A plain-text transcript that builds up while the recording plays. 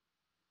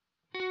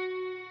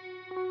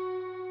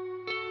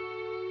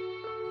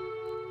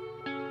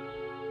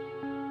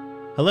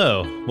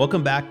Hello,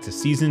 welcome back to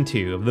Season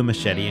 2 of the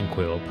Machete and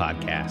Quill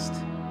podcast.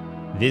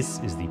 This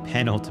is the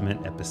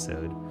penultimate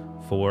episode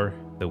for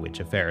The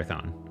Witch of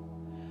Ferathan.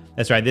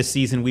 That's right, this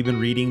season we've been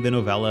reading the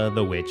novella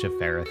The Witch of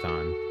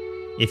Ferathan.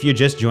 If you're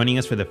just joining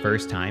us for the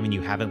first time and you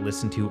haven't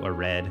listened to or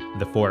read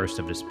The Forest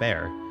of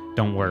Despair,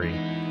 don't worry.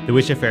 The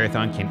Witch of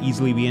Ferathan can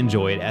easily be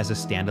enjoyed as a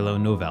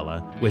standalone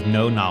novella with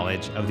no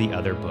knowledge of the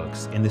other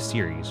books in the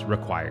series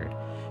required.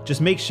 Just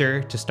make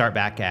sure to start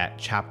back at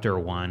Chapter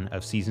 1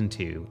 of Season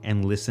 2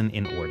 and listen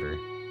in order.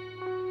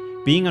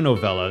 Being a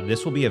novella,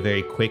 this will be a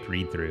very quick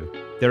read-through.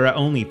 There are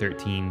only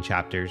 13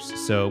 chapters,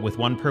 so with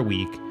one per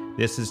week,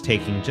 this is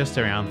taking just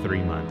around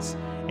 3 months,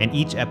 and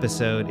each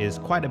episode is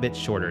quite a bit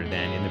shorter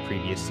than in the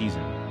previous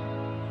season.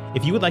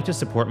 If you would like to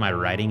support my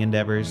writing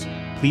endeavors,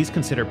 please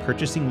consider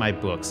purchasing my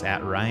books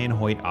at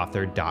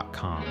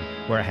ryanhoytauthor.com,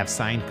 where I have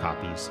signed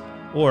copies,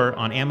 or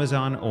on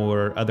Amazon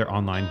or other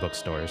online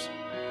bookstores.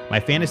 My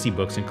fantasy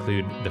books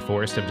include The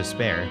Forest of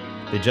Despair,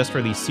 the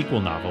just-released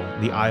sequel novel,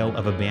 The Isle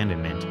of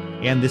Abandonment,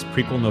 and this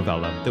prequel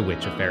novella, The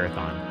Witch of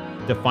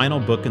Ferathan. The final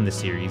book in the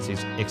series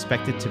is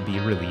expected to be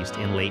released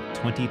in late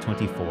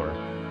 2024.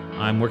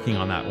 I'm working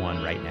on that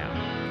one right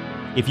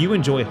now. If you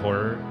enjoy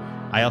horror,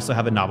 I also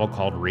have a novel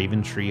called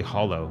Raven Tree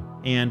Hollow,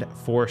 and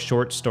 4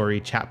 short story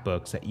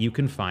chapbooks that you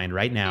can find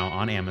right now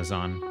on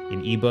Amazon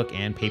in ebook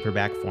and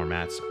paperback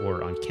formats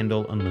or on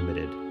Kindle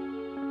Unlimited.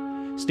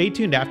 Stay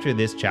tuned after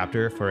this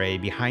chapter for a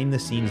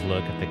behind-the-scenes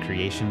look at the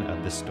creation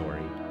of the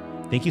story.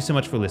 Thank you so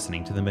much for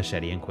listening to the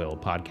Machete and Quill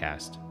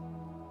podcast.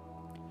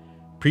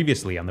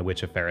 Previously on The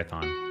Witch of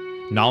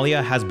Ferathan,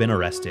 Nalia has been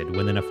arrested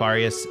when the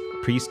nefarious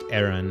priest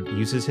Aaron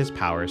uses his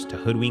powers to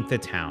hoodwink the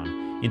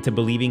town into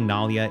believing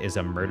Nalia is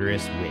a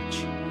murderous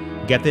witch.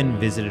 Gethin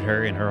visited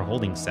her in her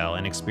holding cell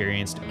and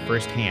experienced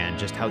firsthand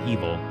just how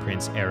evil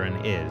Prince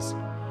Aaron is.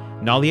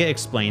 Nalia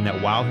explained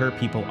that while her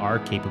people are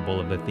capable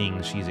of the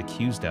things she's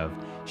accused of,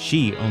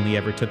 she only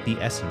ever took the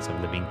essence of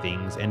living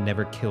things and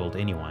never killed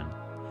anyone.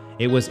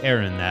 It was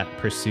Aaron that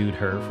pursued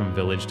her from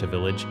village to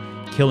village,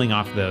 killing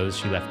off those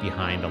she left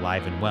behind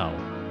alive and well.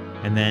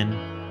 And then,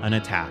 an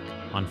attack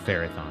on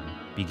Ferathan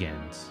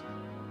begins.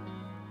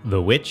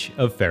 The Witch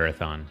of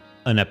Ferathan,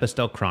 an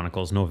Epistel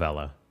Chronicles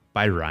novella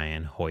by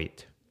Ryan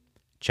Hoyt.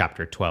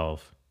 Chapter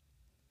 12.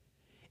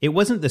 It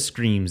wasn't the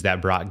screams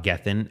that brought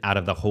Gethin out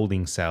of the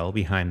holding cell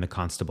behind the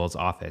constable's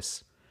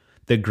office.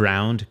 The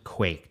ground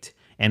quaked,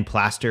 and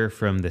plaster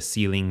from the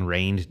ceiling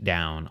rained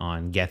down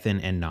on Gethin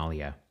and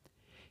Nalia.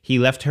 He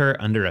left her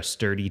under a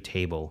sturdy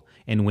table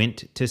and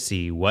went to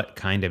see what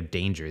kind of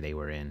danger they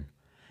were in.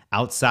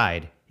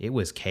 Outside, it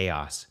was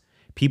chaos.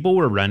 People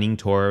were running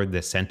toward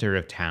the center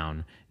of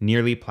town,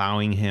 nearly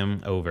plowing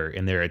him over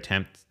in their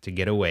attempt to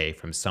get away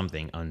from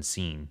something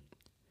unseen.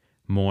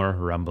 More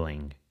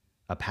rumbling.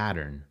 A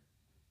pattern.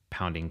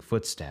 Pounding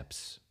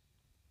footsteps.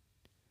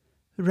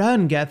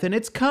 "Run, Gethin,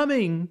 it's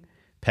coming!"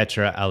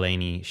 Petra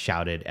Eleni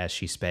shouted as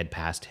she sped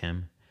past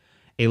him.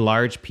 A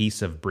large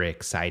piece of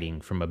brick siding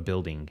from a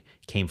building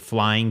came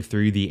flying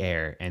through the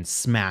air and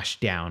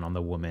smashed down on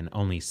the woman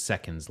only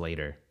seconds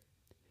later.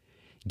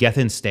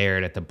 Gethin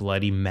stared at the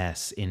bloody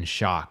mess in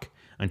shock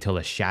until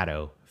a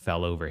shadow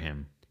fell over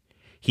him.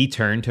 He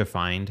turned to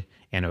find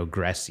an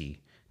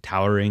ogressy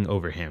towering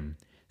over him,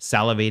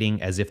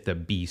 salivating as if the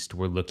beast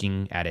were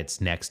looking at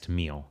its next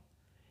meal.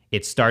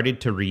 It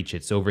started to reach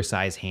its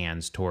oversized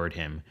hands toward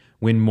him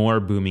when more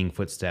booming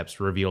footsteps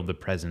revealed the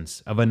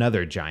presence of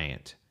another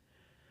giant.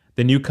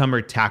 The newcomer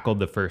tackled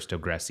the first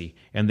ogressy,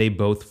 and they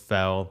both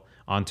fell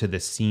onto the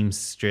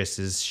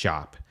seamstress's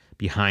shop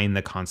behind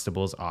the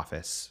constable's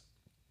office.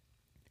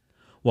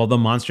 While the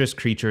monstrous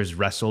creatures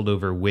wrestled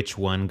over which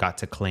one got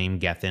to claim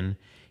Gethin,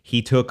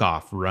 he took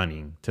off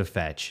running to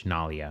fetch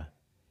Nalia.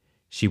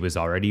 She was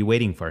already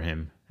waiting for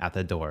him at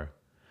the door.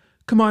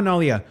 "Come on,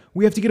 Nalia,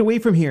 we have to get away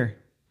from here."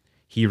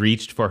 He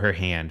reached for her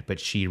hand, but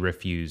she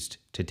refused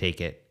to take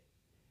it.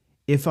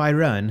 "If I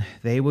run,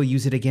 they will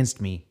use it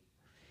against me."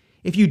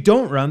 "If you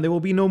don't run, there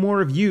will be no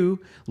more of you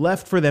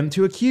left for them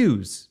to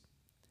accuse."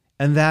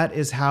 "And that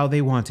is how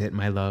they want it,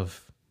 my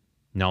love."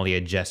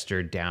 Nalia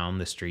gestured down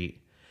the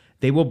street.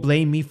 "They will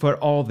blame me for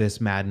all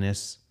this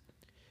madness."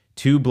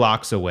 2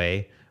 blocks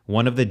away,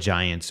 one of the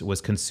giants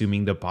was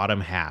consuming the bottom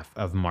half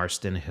of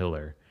Marston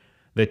Hiller.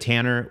 The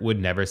tanner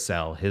would never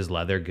sell his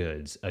leather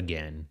goods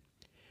again.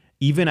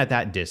 Even at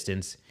that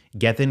distance,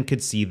 Gethin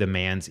could see the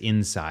man's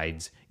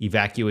insides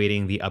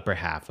evacuating the upper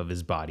half of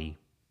his body.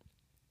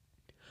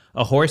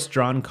 A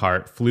horse-drawn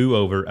cart flew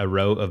over a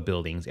row of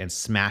buildings and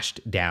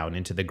smashed down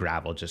into the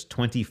gravel just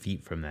 20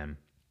 feet from them.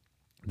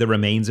 The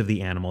remains of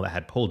the animal that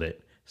had pulled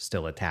it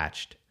still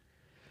attached.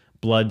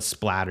 Blood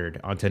splattered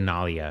onto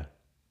Nalia.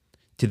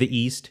 To the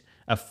east,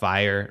 a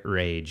fire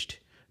raged,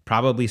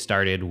 probably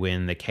started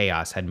when the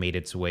chaos had made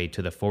its way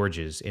to the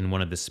forges in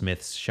one of the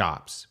smith's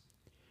shops.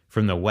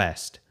 From the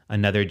west,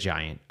 another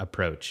giant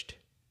approached.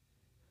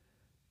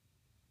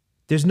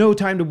 "There's no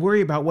time to worry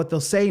about what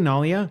they'll say,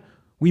 Nalia.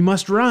 We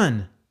must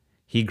run."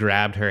 He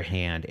grabbed her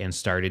hand and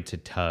started to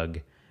tug,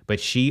 but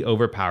she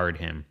overpowered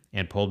him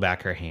and pulled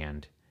back her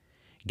hand.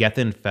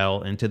 Gethin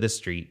fell into the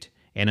street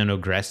and an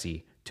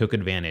ogressy took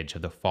advantage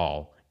of the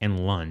fall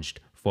and lunged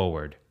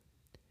forward.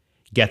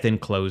 Gethin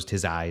closed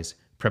his eyes,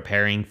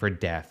 preparing for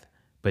death,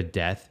 but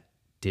death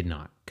did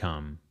not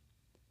come.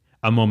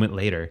 A moment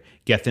later,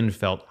 Gethin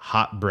felt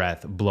hot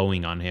breath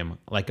blowing on him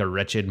like a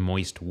wretched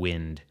moist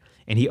wind,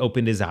 and he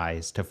opened his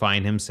eyes to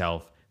find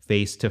himself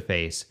face to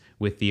face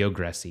with the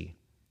ogressy.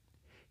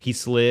 He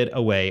slid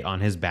away on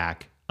his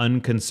back,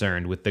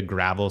 unconcerned with the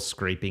gravel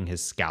scraping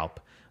his scalp,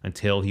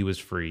 until he was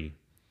free.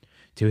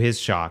 To his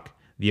shock,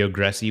 the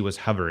ogressy was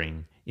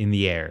hovering in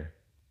the air.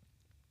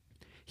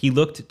 He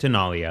looked to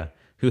Nalia,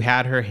 who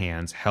had her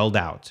hands held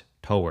out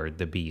toward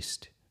the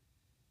beast.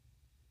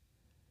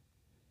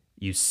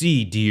 "You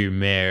see, dear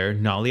mare,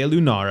 Nalia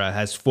Lunara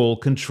has full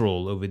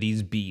control over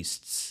these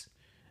beasts,"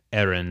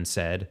 Aaron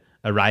said,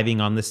 arriving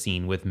on the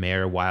scene with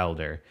Mayor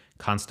Wilder,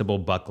 Constable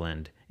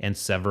Buckland, and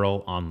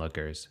several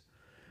onlookers.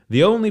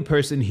 "The only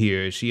person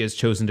here she has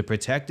chosen to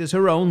protect is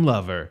her own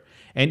lover,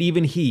 and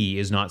even he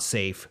is not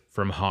safe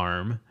from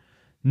harm.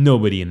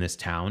 Nobody in this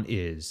town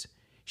is.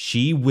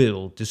 She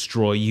will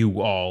destroy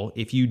you all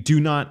if you do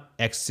not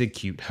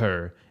execute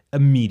her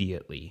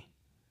immediately."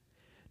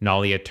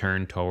 Nalia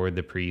turned toward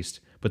the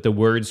priest, but the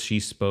words she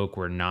spoke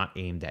were not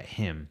aimed at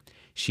him.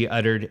 She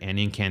uttered an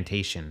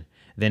incantation,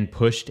 then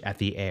pushed at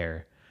the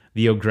air.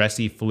 The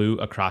ogressy flew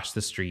across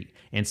the street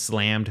and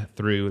slammed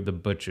through the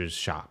butcher's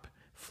shop,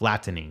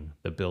 flattening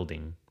the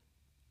building.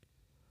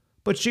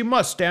 "But she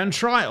must stand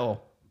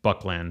trial,"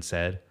 Buckland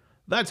said.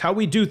 "That's how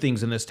we do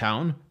things in this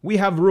town. We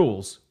have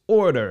rules.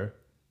 Order."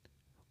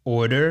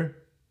 "Order?"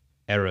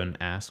 Aaron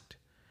asked.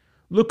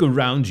 "Look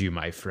around you,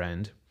 my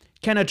friend.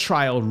 Can a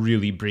trial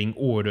really bring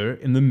order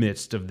in the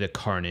midst of the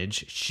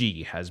carnage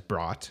she has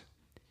brought?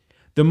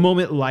 The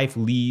moment life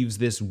leaves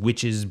this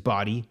witch's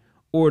body,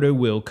 order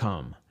will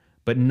come,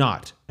 but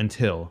not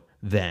until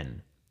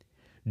then.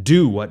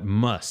 Do what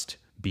must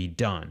be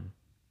done."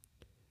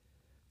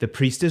 "The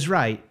priest is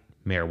right,"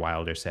 Mayor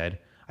Wilder said.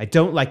 "I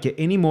don't like it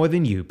any more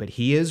than you, but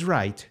he is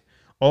right.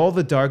 All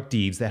the dark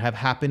deeds that have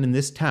happened in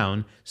this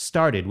town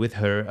started with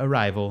her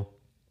arrival.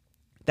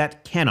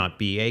 That cannot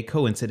be a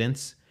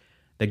coincidence.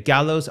 The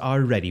gallows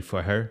are ready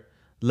for her.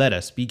 Let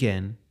us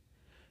begin."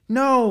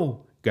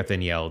 "No!"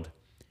 Gethin yelled.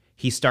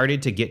 He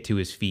started to get to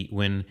his feet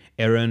when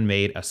Aaron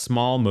made a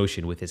small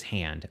motion with his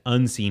hand,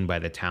 unseen by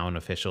the town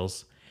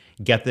officials.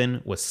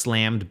 Gethin was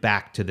slammed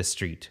back to the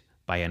street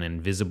by an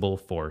invisible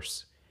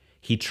force.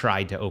 He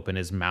tried to open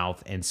his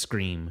mouth and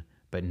scream,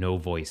 but no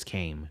voice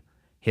came.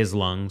 His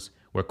lungs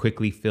were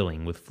quickly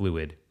filling with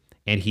fluid,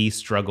 and he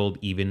struggled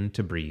even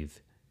to breathe.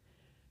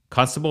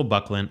 Constable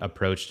Buckland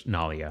approached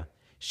Nalia.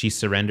 She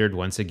surrendered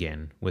once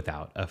again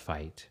without a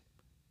fight.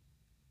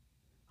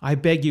 "I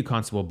beg you,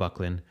 Constable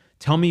Buckland,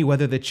 tell me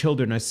whether the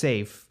children are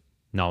safe,"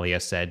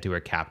 Nalia said to her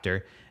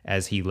captor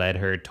as he led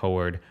her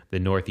toward the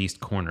northeast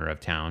corner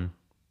of town.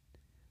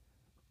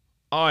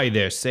 "Aye,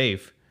 they're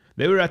safe.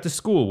 They were at the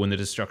school when the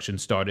destruction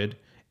started,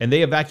 and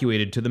they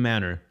evacuated to the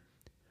manor.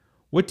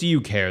 What do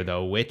you care,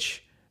 though,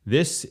 witch?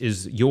 This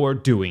is your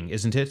doing,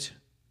 isn't it?"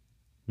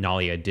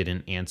 Nalia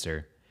didn't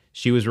answer.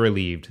 She was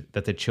relieved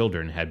that the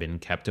children had been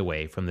kept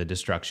away from the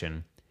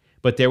destruction.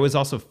 But there was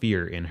also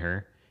fear in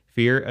her,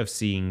 fear of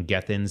seeing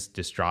Gethin's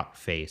distraught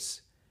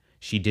face.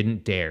 She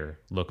didn't dare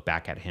look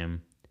back at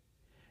him.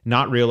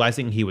 Not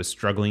realizing he was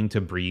struggling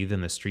to breathe in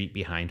the street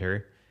behind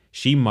her,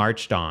 she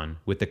marched on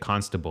with the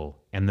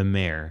constable and the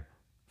mayor,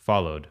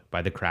 followed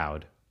by the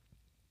crowd.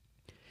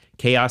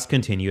 Chaos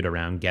continued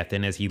around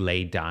Gethin as he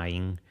lay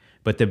dying,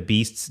 but the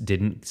beasts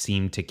didn't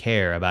seem to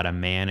care about a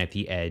man at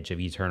the edge of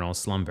eternal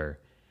slumber,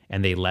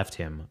 and they left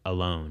him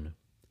alone.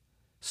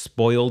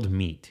 Spoiled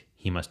meat,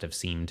 he must have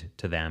seemed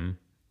to them.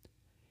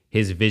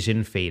 His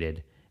vision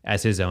faded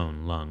as his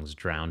own lungs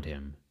drowned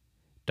him.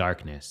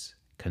 Darkness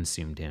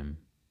consumed him.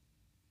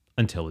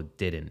 Until it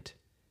didn't.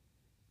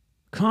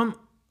 "Come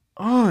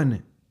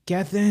on,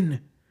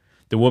 Gethin."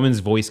 The woman's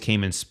voice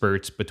came in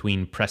spurts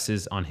between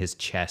presses on his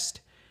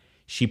chest.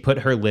 She put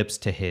her lips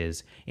to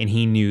his, and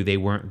he knew they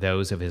weren't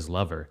those of his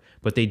lover,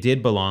 but they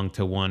did belong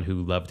to one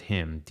who loved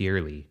him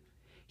dearly.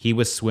 He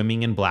was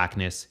swimming in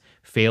blackness,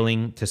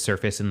 failing to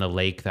surface in the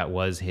lake that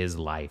was his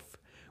life.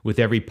 With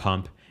every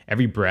pump,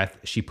 every breath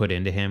she put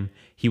into him,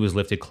 he was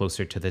lifted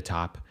closer to the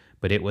top,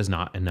 but it was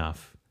not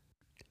enough.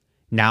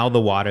 Now the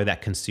water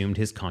that consumed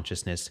his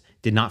consciousness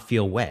did not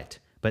feel wet,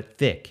 but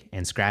thick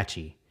and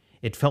scratchy.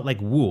 It felt like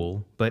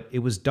wool, but it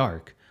was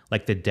dark,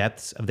 like the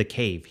depths of the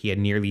cave he had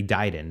nearly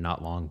died in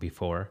not long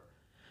before.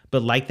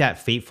 But like that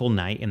fateful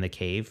night in the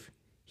cave,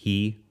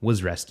 he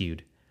was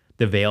rescued.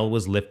 The veil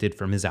was lifted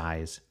from his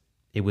eyes.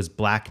 It was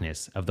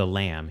blackness of the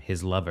lamb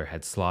his lover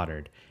had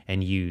slaughtered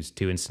and used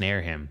to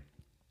ensnare him,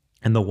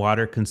 and the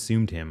water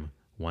consumed him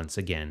once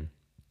again.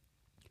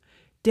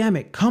 "Damn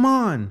it, come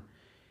on!"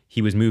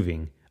 He was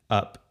moving,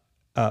 up,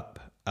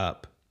 up,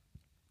 up.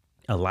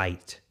 A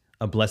light,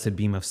 a blessed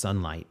beam of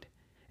sunlight,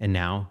 and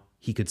now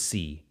he could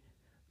see.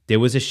 There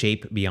was a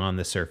shape beyond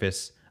the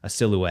surface, a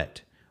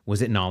silhouette.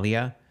 Was it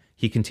Nalia?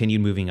 He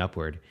continued moving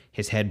upward.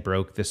 His head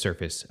broke the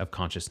surface of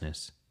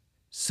consciousness.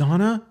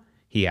 "Sana?"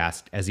 he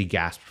asked as he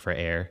gasped for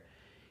air.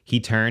 He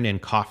turned and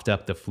coughed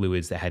up the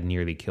fluids that had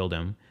nearly killed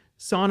him.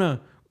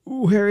 "Sana,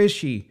 where is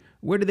she?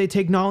 Where did they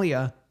take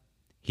Nalia?"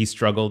 He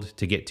struggled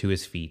to get to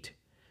his feet.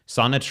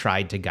 Sana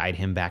tried to guide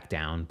him back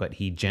down, but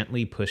he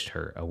gently pushed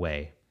her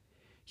away.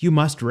 "You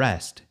must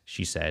rest,"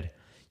 she said.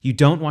 "You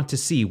don't want to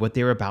see what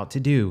they're about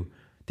to do.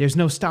 There's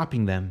no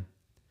stopping them."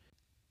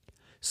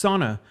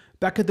 "Sana,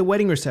 back at the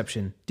wedding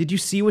reception, did you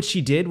see what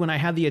she did when I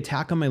had the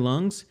attack on my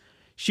lungs?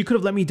 She could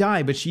have let me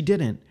die, but she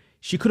didn't.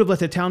 She could have let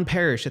the town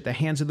perish at the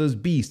hands of those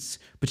beasts,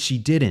 but she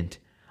didn't.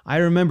 I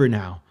remember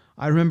now.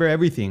 I remember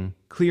everything,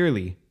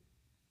 clearly."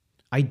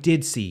 "I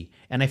did see,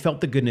 and I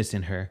felt the goodness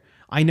in her.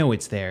 I know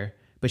it's there,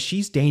 but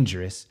she's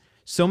dangerous.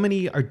 So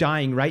many are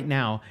dying right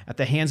now at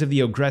the hands of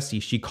the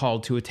Ogressi she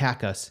called to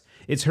attack us.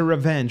 It's her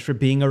revenge for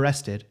being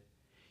arrested."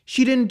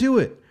 "She didn't do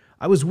it.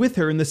 I was with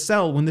her in the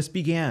cell when this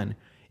began.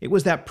 It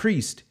was that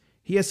priest.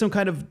 He has some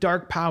kind of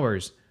dark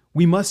powers.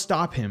 We must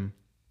stop him."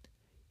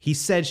 "He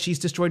said she's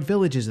destroyed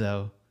villages,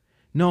 though."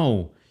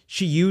 "No,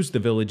 she used the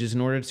villages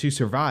in order to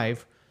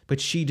survive, but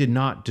she did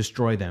not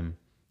destroy them.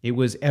 It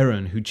was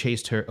Aaron who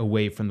chased her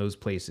away from those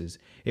places.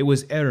 It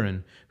was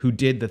Aaron who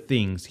did the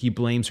things he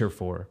blames her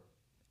for."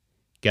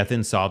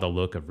 Gethin saw the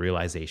look of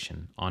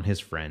realization on his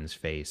friend's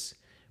face,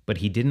 but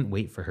he didn't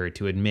wait for her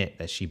to admit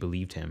that she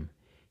believed him.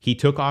 He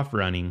took off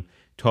running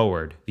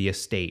toward the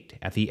estate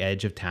at the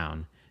edge of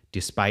town,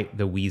 despite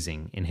the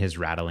wheezing in his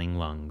rattling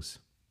lungs.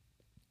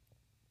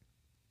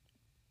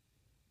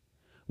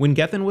 When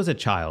Gethin was a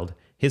child,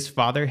 his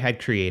father had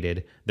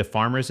created the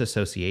Farmers'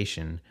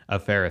 Association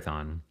of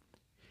Ferathan.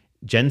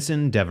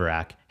 Jensen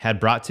Deverak had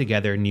brought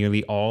together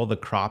nearly all the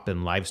crop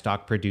and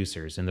livestock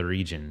producers in the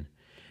region.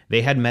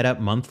 They had met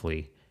up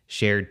monthly,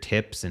 shared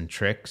tips and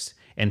tricks,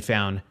 and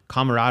found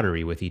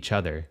camaraderie with each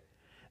other.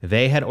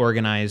 They had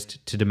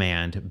organized to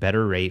demand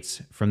better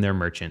rates from their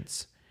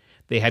merchants.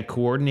 They had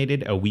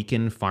coordinated a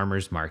weekend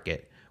farmers'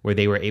 market where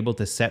they were able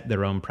to set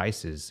their own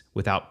prices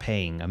without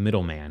paying a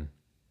middleman.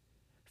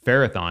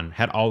 Ferathan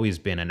had always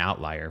been an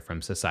outlier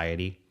from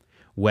society.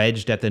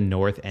 Wedged at the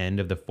north end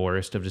of the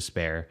Forest of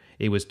Despair,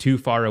 it was too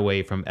far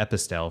away from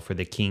Epistel for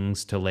the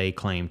kings to lay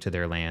claim to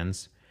their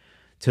lands.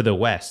 To the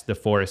west, the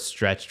forest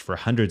stretched for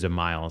hundreds of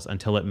miles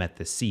until it met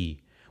the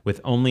sea,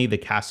 with only the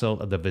castle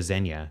of the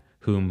Vizenya,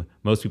 whom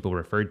most people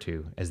referred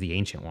to as the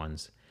Ancient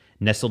Ones,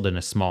 nestled in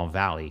a small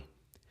valley.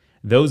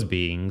 Those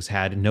beings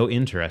had no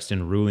interest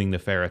in ruling the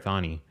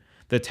Ferathani.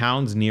 The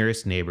town's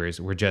nearest neighbors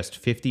were just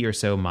 50 or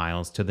so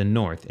miles to the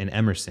north in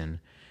Emerson,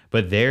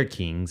 but their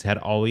kings had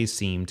always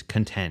seemed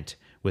content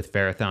with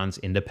Ferathan's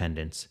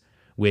independence,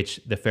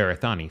 which the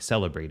Ferathani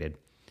celebrated.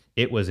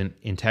 It was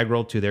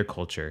integral to their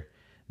culture.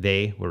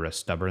 They were a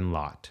stubborn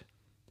lot.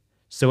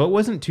 So it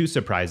wasn't too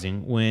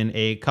surprising when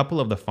a couple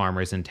of the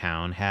farmers in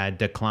town had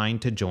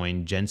declined to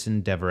join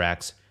Jensen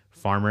Deverak's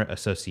Farmer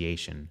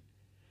Association.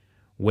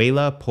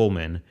 Wayla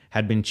Pullman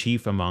had been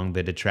chief among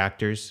the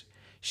detractors.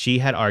 She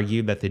had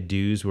argued that the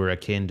dues were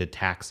akin to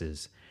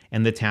taxes,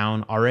 and the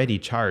town already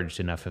charged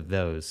enough of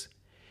those.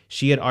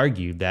 She had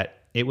argued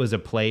that it was a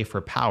play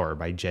for power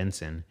by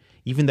Jensen,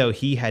 even though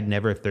he had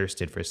never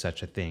thirsted for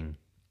such a thing.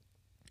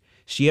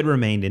 She had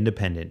remained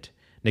independent,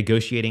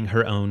 negotiating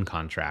her own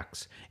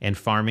contracts and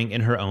farming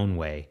in her own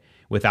way,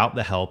 without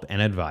the help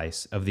and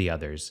advice of the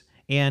others,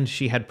 and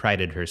she had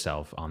prided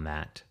herself on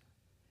that.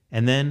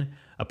 And then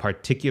a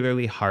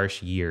particularly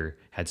harsh year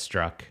had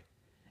struck.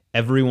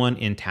 Everyone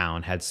in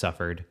town had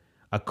suffered.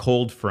 A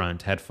cold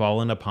front had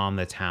fallen upon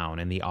the town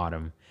in the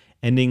autumn,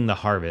 ending the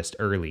harvest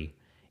early.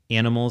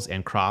 Animals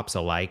and crops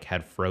alike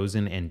had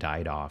frozen and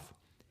died off.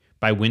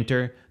 By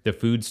winter, the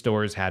food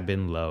stores had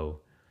been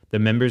low. The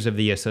members of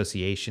the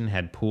association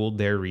had pooled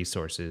their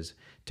resources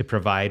to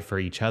provide for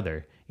each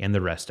other and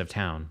the rest of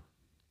town.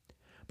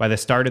 By the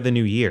start of the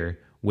new year,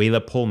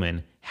 Wayla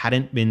Pullman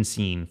hadn't been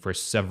seen for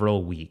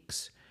several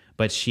weeks,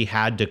 but she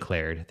had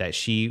declared that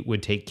she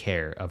would take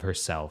care of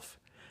herself,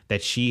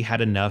 that she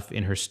had enough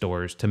in her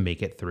stores to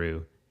make it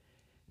through.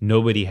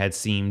 Nobody had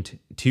seemed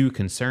too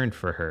concerned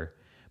for her,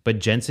 but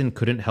Jensen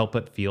couldn't help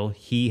but feel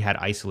he had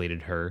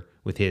isolated her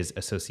with his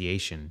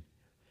association.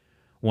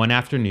 One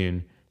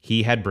afternoon,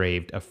 he had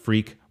braved a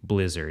freak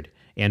blizzard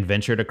and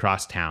ventured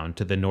across town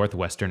to the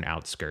northwestern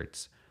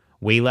outskirts.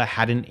 Wayla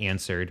hadn't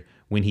answered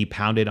when he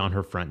pounded on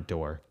her front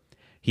door.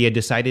 He had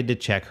decided to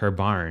check her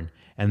barn,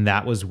 and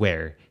that was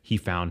where he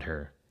found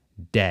her,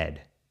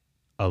 dead,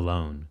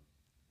 alone.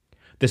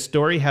 The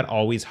story had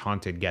always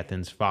haunted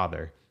Gethin's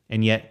father,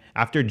 and yet,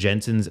 after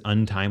Jensen's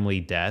untimely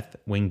death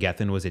when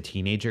Gethin was a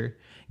teenager,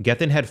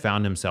 Gethin had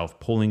found himself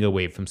pulling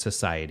away from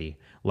society,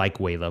 like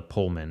Wayla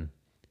Pullman.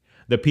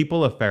 The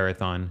people of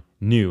Ferathan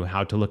knew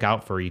how to look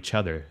out for each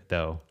other,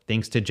 though,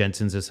 thanks to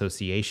Jensen's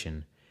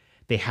association.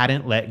 They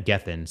hadn't let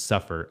Gethin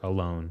suffer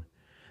alone.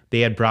 They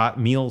had brought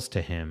meals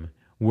to him,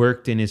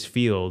 worked in his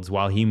fields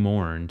while he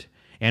mourned,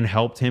 and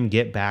helped him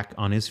get back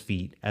on his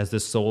feet as the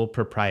sole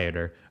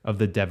proprietor of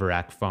the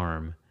Deverak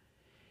farm.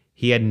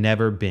 He had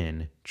never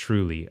been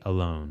truly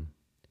alone.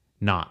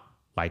 Not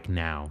like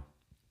now.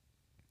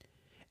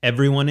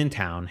 Everyone in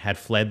town had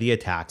fled the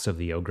attacks of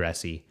the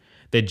Ogressi.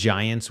 The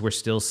giants were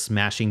still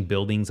smashing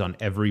buildings on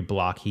every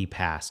block he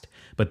passed,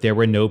 but there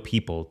were no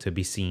people to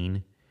be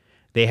seen.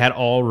 They had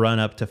all run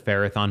up to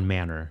Ferathan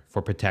Manor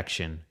for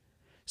protection.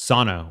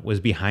 Sana was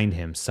behind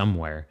him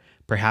somewhere,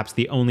 perhaps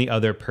the only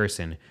other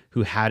person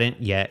who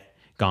hadn't yet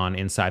gone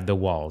inside the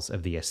walls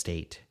of the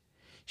estate.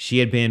 She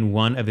had been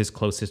one of his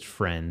closest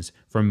friends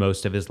for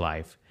most of his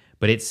life,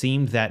 but it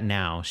seemed that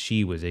now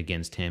she was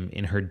against him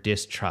in her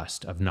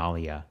distrust of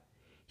Nalia.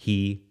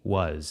 He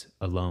was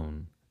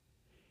alone.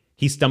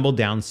 He stumbled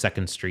down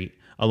 2nd Street,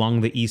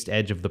 along the east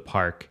edge of the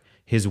park,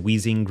 his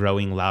wheezing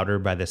growing louder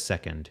by the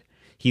second.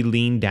 He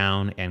leaned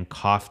down and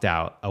coughed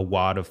out a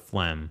wad of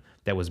phlegm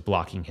that was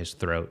blocking his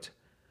throat.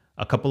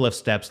 A couple of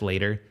steps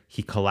later,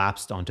 he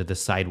collapsed onto the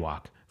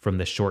sidewalk from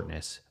the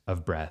shortness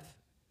of breath.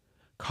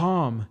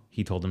 "Calm,"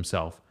 he told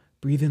himself.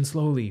 "Breathe in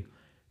slowly.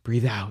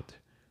 Breathe out.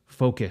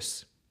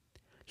 Focus."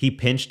 He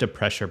pinched a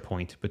pressure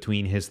point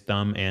between his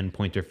thumb and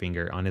pointer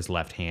finger on his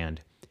left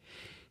hand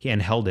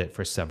and held it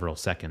for several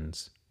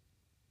seconds.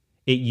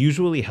 It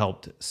usually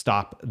helped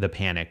stop the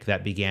panic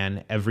that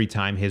began every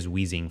time his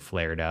wheezing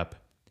flared up.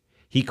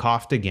 He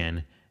coughed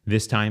again.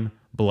 This time,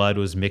 blood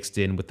was mixed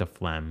in with the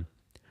phlegm.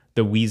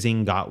 The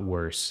wheezing got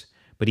worse,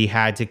 but he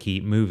had to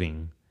keep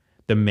moving.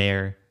 The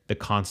mayor, the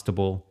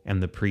constable,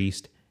 and the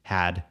priest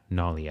had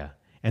Nalia,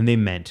 and they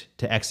meant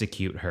to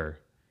execute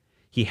her.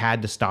 He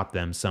had to stop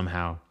them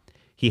somehow.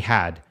 He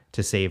had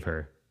to save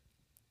her.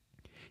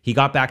 He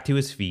got back to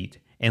his feet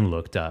and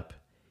looked up.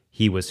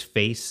 He was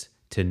face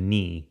to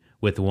knee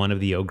with one of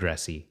the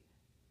Ogressi.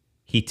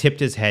 He tipped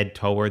his head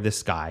toward the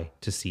sky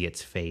to see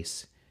its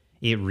face.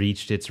 It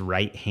reached its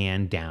right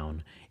hand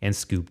down and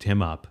scooped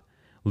him up,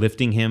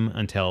 lifting him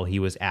until he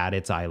was at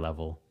its eye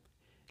level.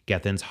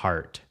 Gethin's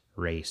heart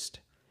raced.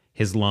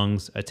 His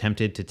lungs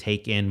attempted to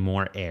take in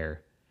more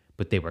air,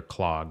 but they were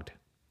clogged.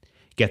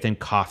 Gethin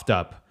coughed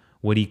up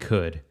what he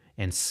could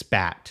and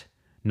spat,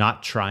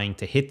 not trying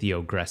to hit the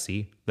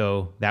Ogressi,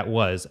 though that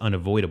was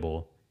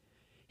unavoidable.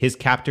 His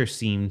captor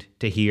seemed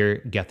to hear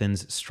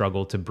Gethin's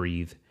struggle to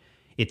breathe.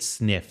 It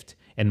sniffed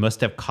and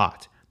must have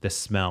caught the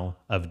smell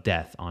of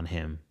death on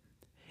him.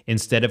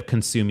 Instead of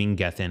consuming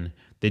Gethin,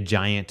 the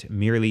giant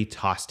merely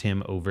tossed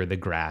him over the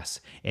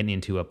grass and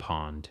into a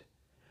pond.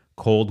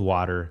 Cold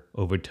water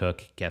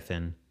overtook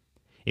Gethin.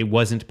 It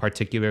wasn't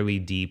particularly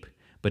deep,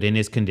 but in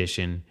his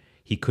condition,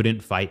 he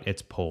couldn't fight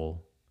its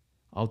pull.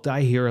 "I'll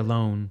die here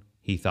alone,"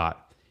 he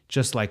thought,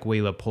 "just like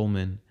Wayla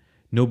Pullman.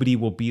 Nobody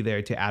will be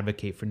there to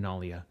advocate for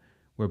Nalia.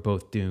 We're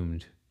both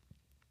doomed.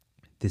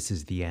 This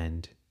is the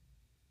end."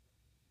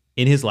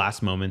 In his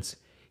last moments,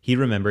 he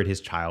remembered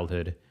his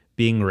childhood,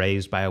 being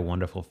raised by a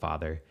wonderful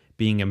father,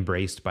 being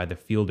embraced by the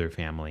Fielder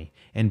family,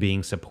 and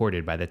being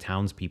supported by the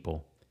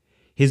townspeople.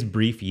 His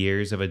brief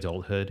years of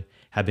adulthood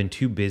had been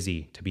too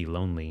busy to be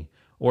lonely,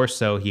 or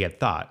so he had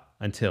thought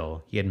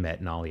until he had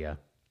met Nalia.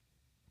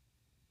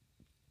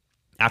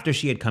 After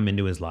she had come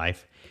into his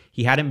life,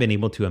 he hadn't been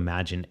able to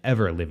imagine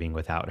ever living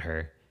without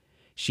her.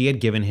 She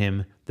had given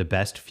him the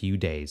best few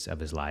days of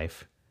his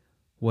life.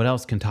 What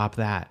else can top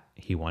that?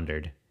 He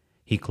wondered.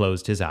 He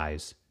closed his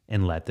eyes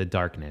and let the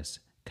darkness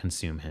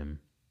consume him.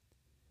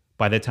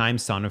 By the time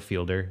Son of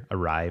Fielder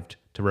arrived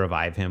to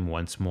revive him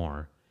once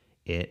more,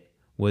 it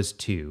was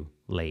too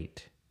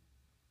late.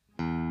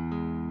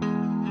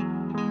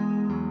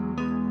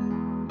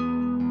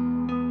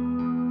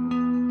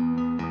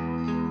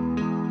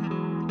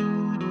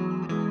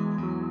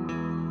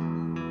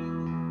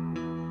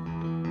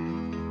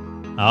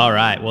 All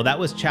right, well, that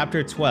was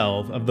chapter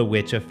 12 of The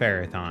Witch of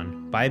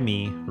Ferathan by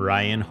me,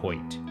 Ryan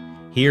Hoyt,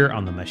 here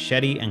on the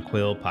Machete and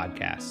Quill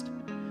podcast.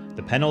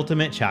 The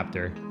penultimate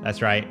chapter,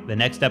 that's right, the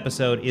next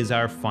episode is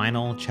our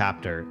final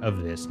chapter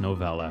of this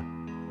novella.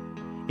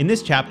 In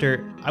this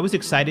chapter, I was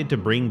excited to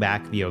bring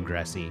back the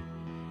Ogressi.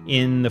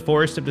 In the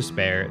Forest of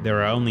Despair,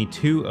 there are only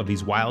 2 of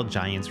these wild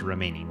giants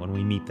remaining when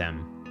we meet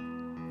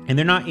them, and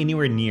they're not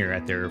anywhere near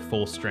at their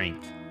full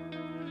strength.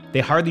 They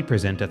hardly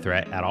present a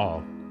threat at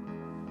all.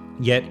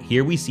 Yet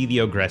here we see the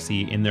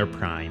Ogressi in their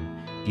prime,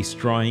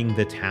 destroying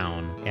the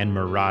town and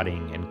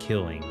marauding and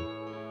killing.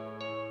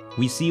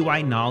 We see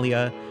why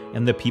Nalia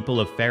and the people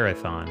of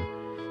Ferathan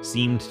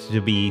seemed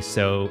to be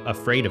so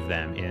afraid of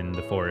them in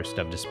the Forest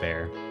of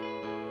Despair.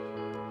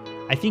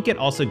 I think it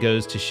also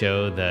goes to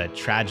show the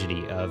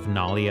tragedy of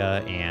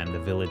Nalia and the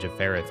village of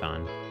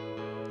Ferathan.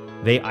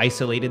 They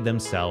isolated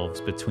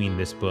themselves between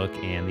this book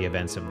and the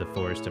events of the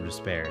Forest of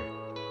Despair.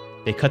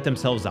 They cut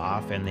themselves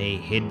off and they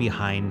hid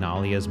behind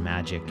Nalia's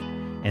magic,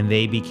 and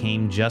they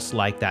became just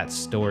like that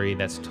story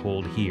that's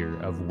told here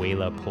of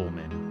Wayla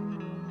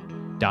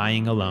Pullman,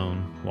 dying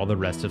alone while the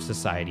rest of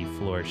society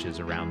flourishes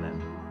around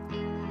them.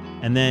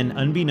 And then,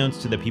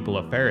 unbeknownst to the people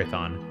of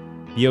Ferathan,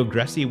 the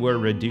Ogressi were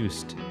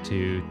reduced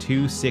to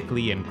 2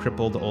 sickly and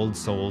crippled old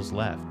souls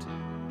left.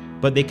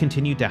 But they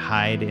continued to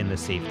hide in the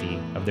safety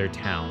of their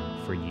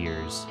town for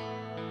years.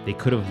 They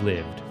could have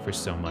lived for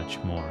so much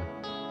more.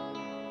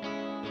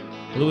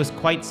 Well, it was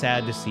quite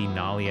sad to see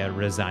Nalia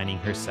resigning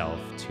herself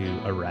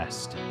to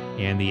arrest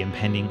and the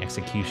impending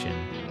execution,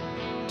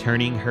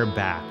 turning her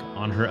back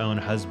on her own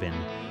husband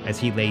as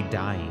he lay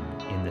dying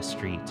in the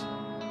street.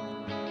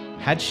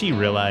 Had she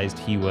realized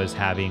he was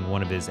having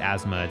one of his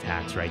asthma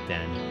attacks right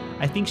then,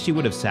 I think she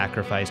would have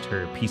sacrificed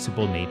her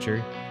peaceable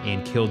nature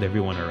and killed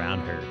everyone around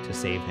her to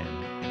save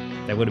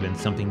him. That would have been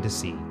something to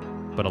see,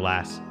 but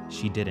alas,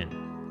 she didn't.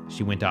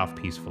 She went off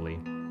peacefully.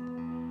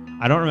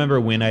 I don't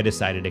remember when I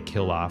decided to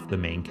kill off the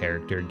main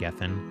character,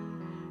 Gethin.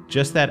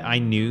 Just that I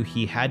knew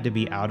he had to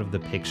be out of the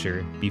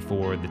picture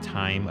before the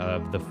time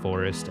of the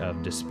Forest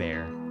of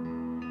Despair.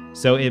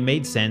 So it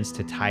made sense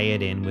to tie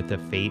it in with the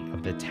fate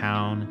of the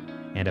town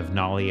and of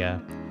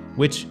Nalia,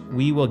 which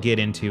we will get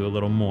into a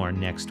little more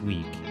next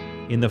week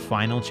in the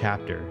final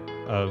chapter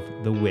of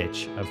The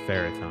Witch of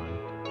Ferathan.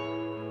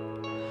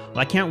 Well,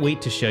 I can't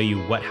wait to show you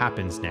what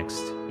happens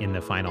next in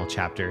the final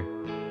chapter.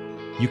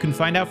 You can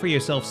find out for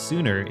yourself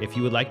sooner if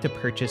you would like to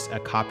purchase a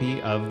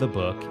copy of the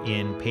book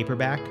in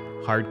paperback,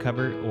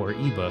 hardcover, or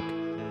ebook.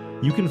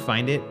 You can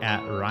find it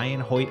at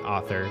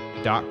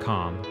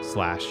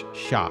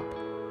ryanhoytauthor.com/shop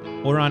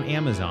or on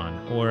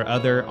Amazon or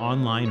other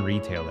online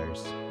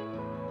retailers.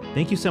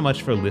 Thank you so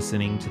much for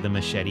listening to the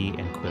Machete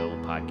and Quill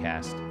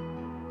podcast.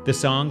 The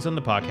songs on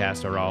the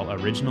podcast are all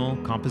original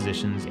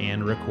compositions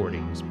and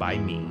recordings by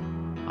me.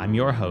 I'm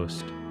your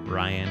host,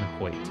 Ryan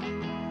Hoyt.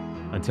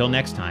 Until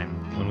next time,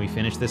 when we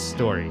finish this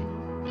story,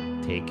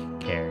 take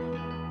care.